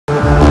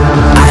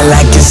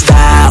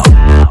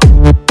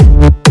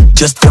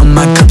Just fill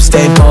my cup,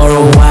 stay for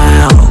a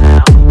while.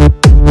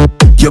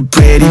 You're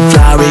pretty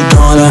flowery,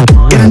 gonna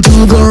get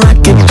into the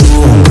rocket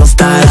room. We'll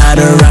start out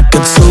a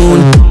rocket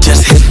soon.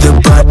 Just hit the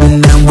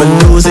button and we're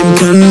losing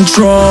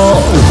control.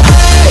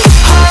 Hey,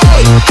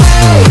 hey,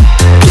 hey,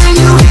 can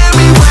you hear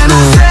me when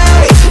I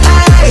say,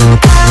 hey,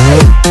 hey,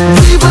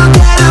 we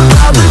forget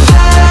about the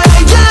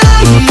day,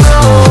 yeah,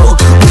 yo.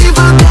 We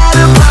forget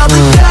about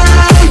the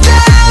day,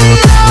 yeah,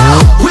 yo.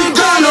 We're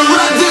gonna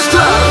run this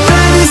club.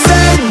 Ready,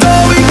 set, go,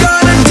 we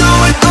gonna do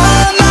it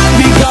all night.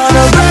 We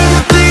gonna run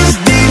this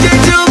DJ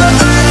till the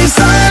early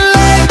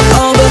sunlight.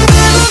 All the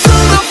fellas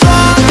on the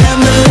floor and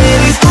the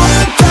ladies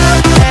on top.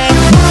 And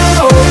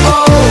oh,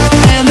 oh,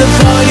 and the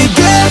party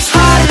gets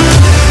hot.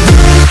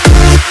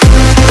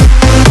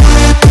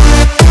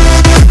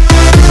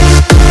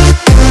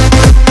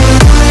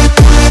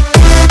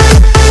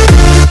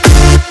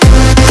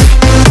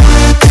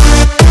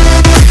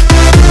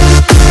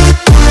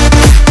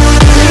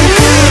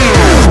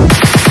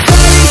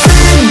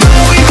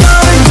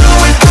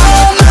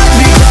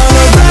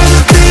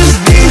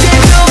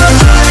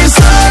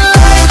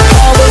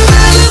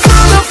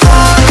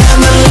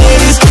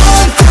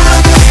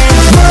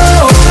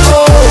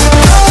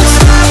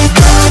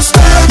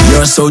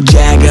 So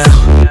Jagger,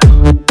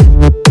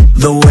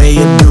 the way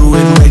you do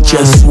it with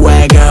your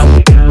swagger.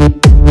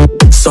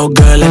 So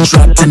girl, let's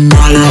rock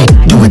tonight.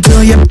 Do it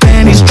till your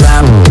panties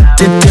drop,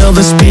 till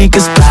the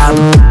speakers pop.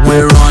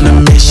 We're on a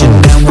mission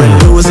and we're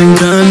losing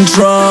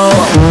control.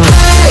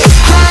 Hey,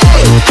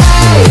 hey,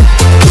 hey,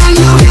 can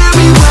you hear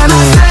me when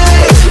I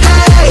say,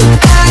 hey,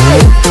 hey,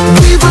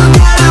 we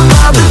forget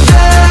about the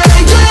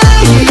day,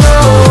 yeah, yo.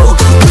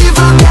 We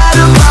forget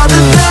about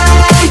the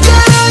day,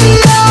 yeah,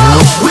 yo.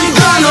 We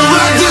gonna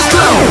rock this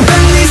club.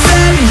 Ready,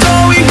 set, go,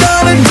 we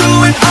gonna do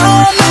it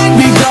all night.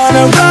 We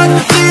gonna rock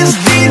this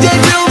DJ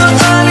till the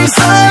early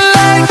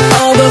sunlight.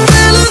 All the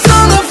fellas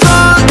on the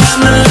floor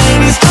and the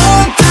ladies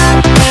on top.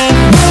 And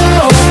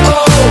oh,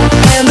 oh,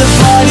 and the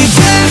party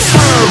gets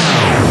hot.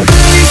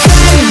 Ready,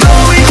 set, go,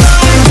 we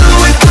gonna do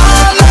it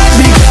all night.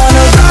 We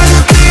gonna rock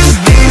this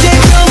DJ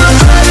till the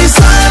early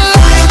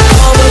sunlight.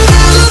 All the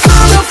fellas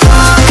on the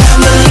floor and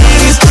the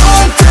ladies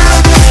on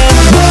top.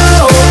 And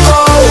oh,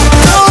 oh,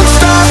 don't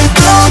stop,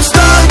 don't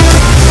stop.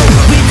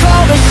 We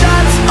call the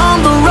shots on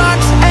the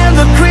rocks and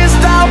the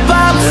crystal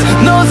pops.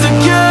 No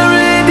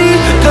security,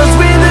 cause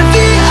we're the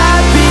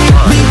VIP.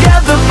 We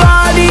get the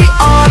party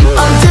on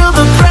until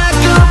the crack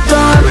of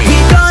dawn. We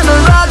gonna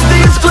rock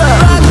this club,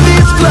 rock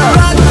this club,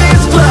 rock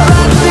this club,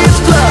 rock this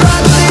club,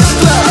 rock this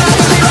club,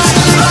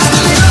 rock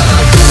this club.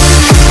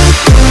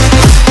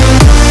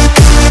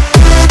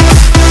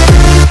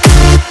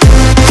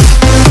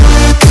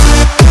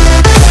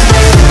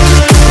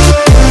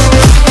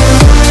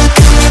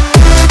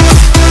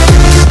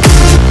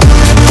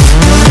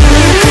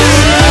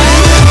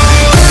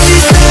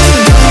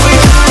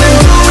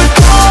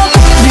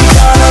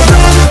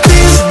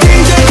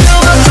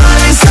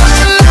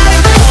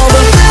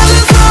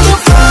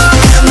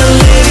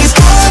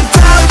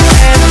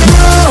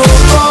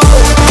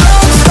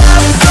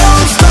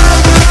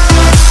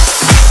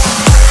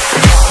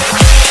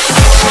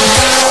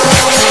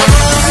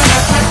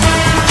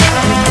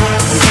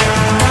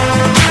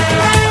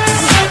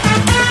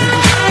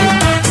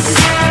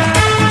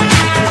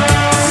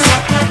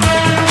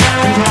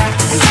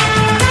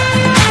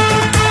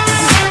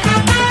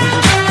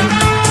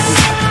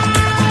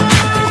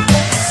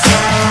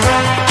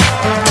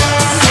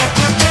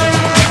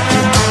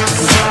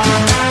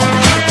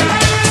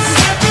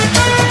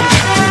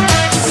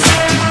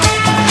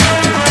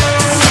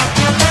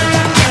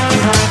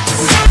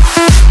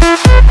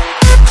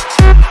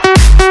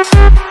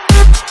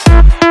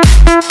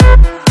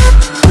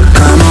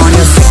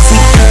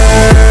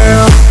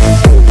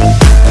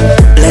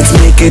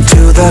 Get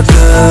to the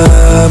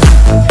club.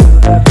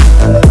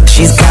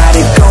 She's got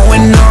it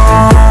going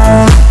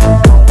on.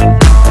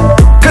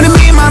 Gonna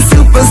be my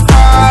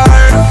superstar.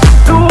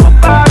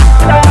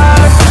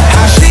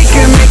 How she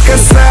can make a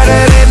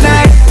Saturday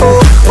night. Oh,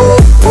 oh,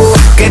 oh.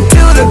 Get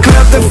to the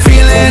club, the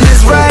feeling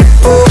is right.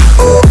 Oh,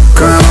 oh.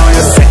 Come on,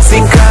 you're sexy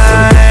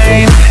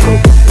kind.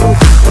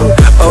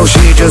 Oh,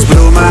 she just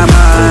blew my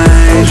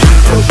mind.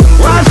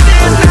 Watch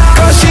this now,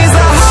 cause she's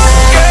a hot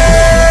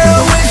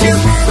girl. When she's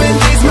moving,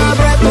 takes my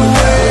breath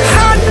away.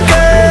 Hot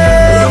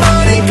girl,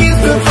 body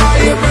keeps the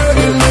fire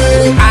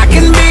burning.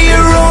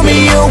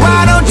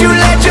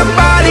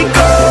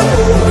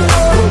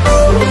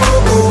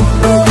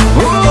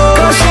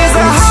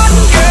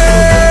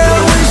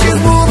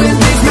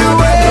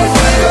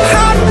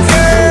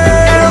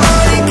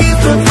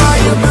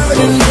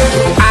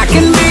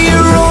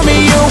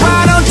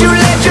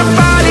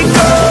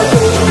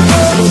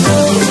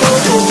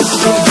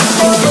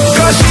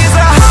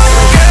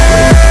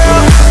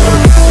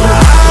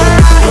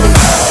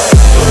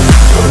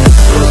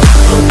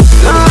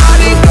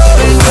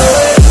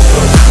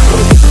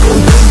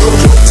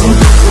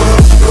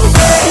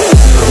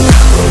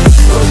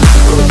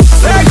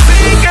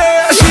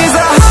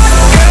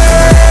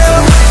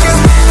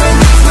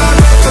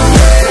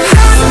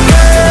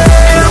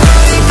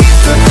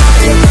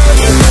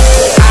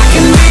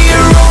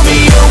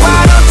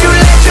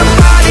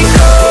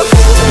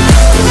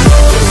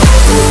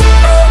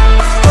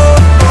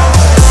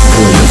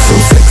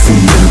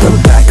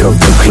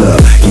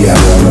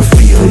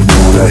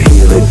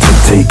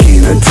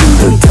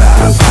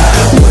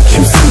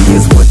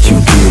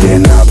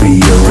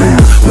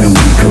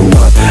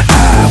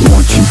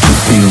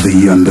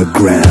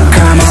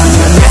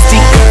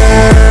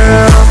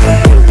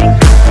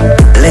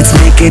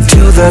 it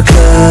to the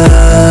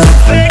club.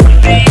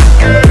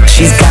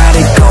 She's got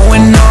it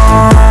going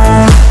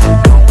on.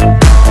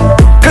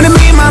 Gonna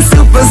be my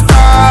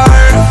superstar.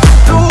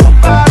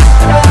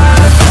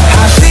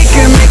 How she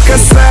can make a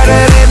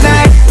Saturday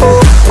night. Oh,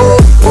 oh,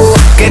 oh.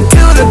 Get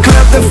to the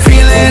club, the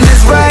feeling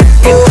is right.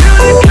 Oh,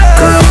 oh.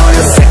 Girl,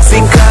 you're sexy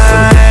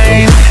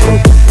kind.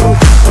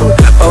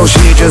 Oh,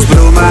 she just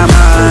blew my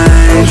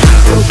mind.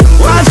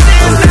 Watch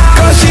this now,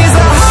 'cause she's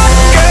a hot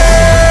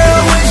girl.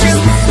 When she's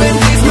moving,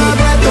 takes my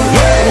breath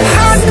away.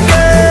 Hot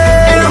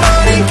girl,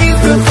 nobody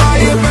keeps the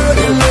fire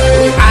burning.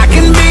 I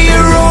can be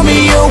your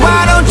Romeo, why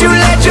don't you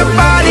let your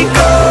body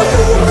go?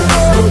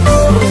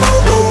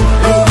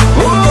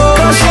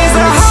 'Cause she's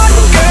a hot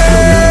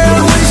girl.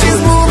 When she's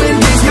moving,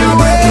 takes my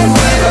breath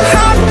away.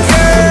 Hot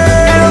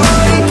girl,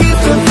 nobody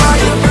keeps the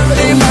fire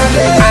burning.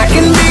 I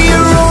can be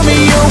your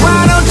Romeo, why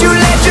don't you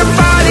let your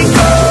body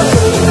go?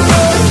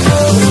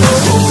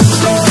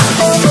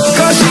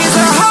 'Cause she's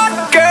a hot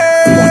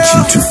girl. I want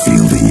you to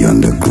feel the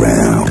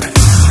underground.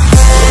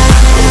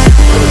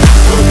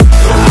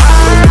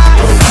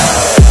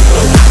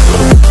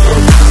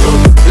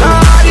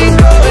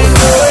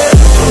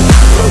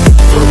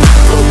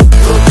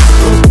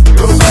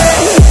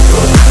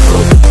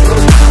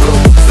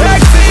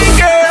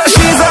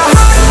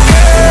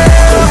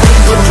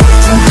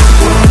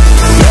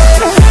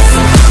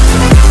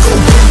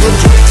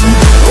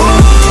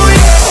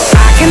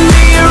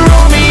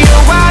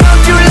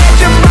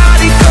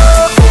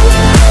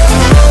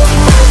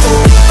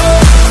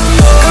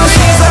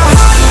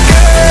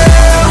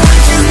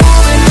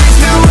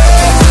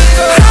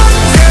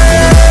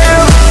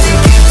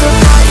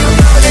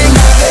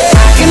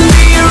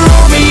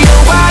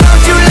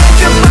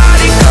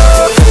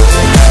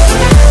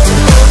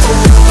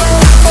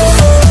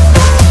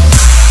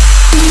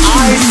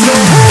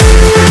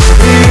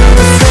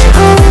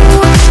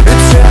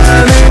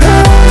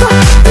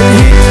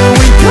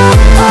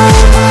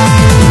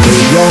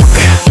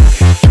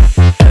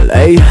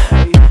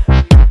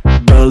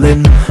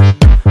 Berlin,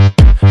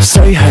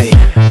 say hey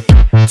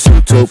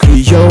to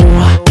Tokyo,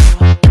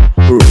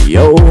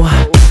 Rio,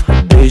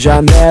 De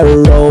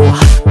Janeiro.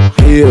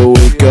 Here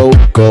we go,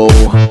 go.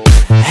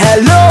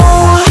 Hello,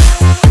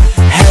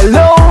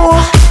 hello,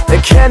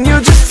 can you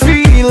just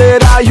feel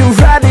it? Are you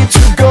ready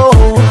to go?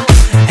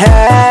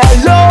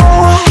 Hello,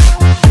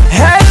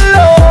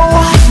 hello,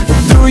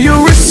 do you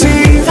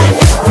receive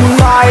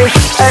my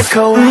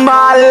echo?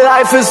 My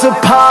life is a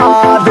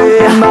party,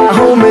 my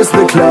home is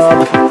the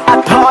club. I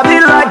party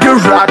like a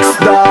rock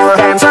star,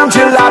 dance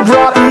until I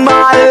drop.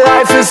 My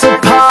life is a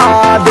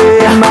party,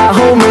 my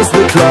home is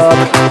the club.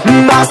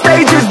 My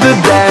stage is the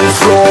dance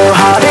floor,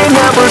 party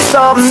never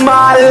stops.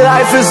 My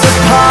life is a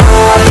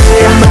party,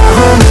 my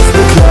home is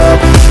the club.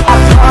 I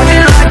party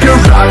like a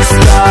rock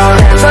star,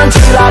 dance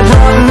until I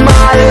drop.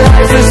 My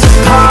life is a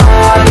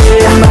party,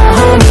 my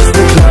home is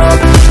the club.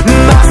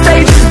 My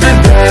stage is the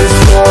dance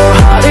floor,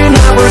 party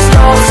never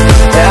stops.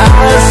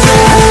 I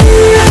say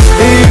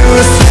hey, you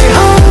say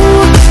oh,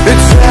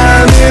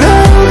 turn it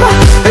up,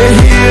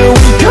 here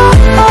we go.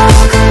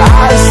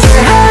 I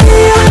say hey,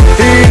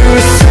 you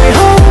say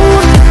oh,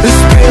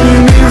 spin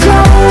me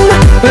round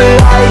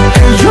like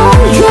a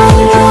yo-yo.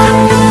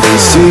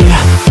 Ici,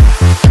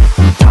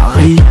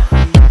 Paris,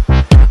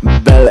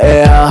 Bel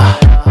Air,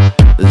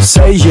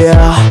 say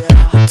yeah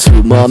to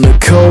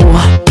Monaco,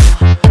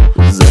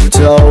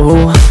 Zento,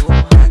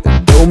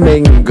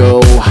 Domingo.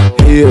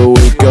 Here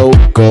we go,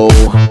 go.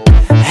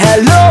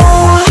 Hello,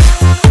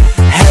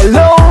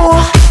 hello,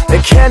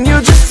 can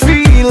you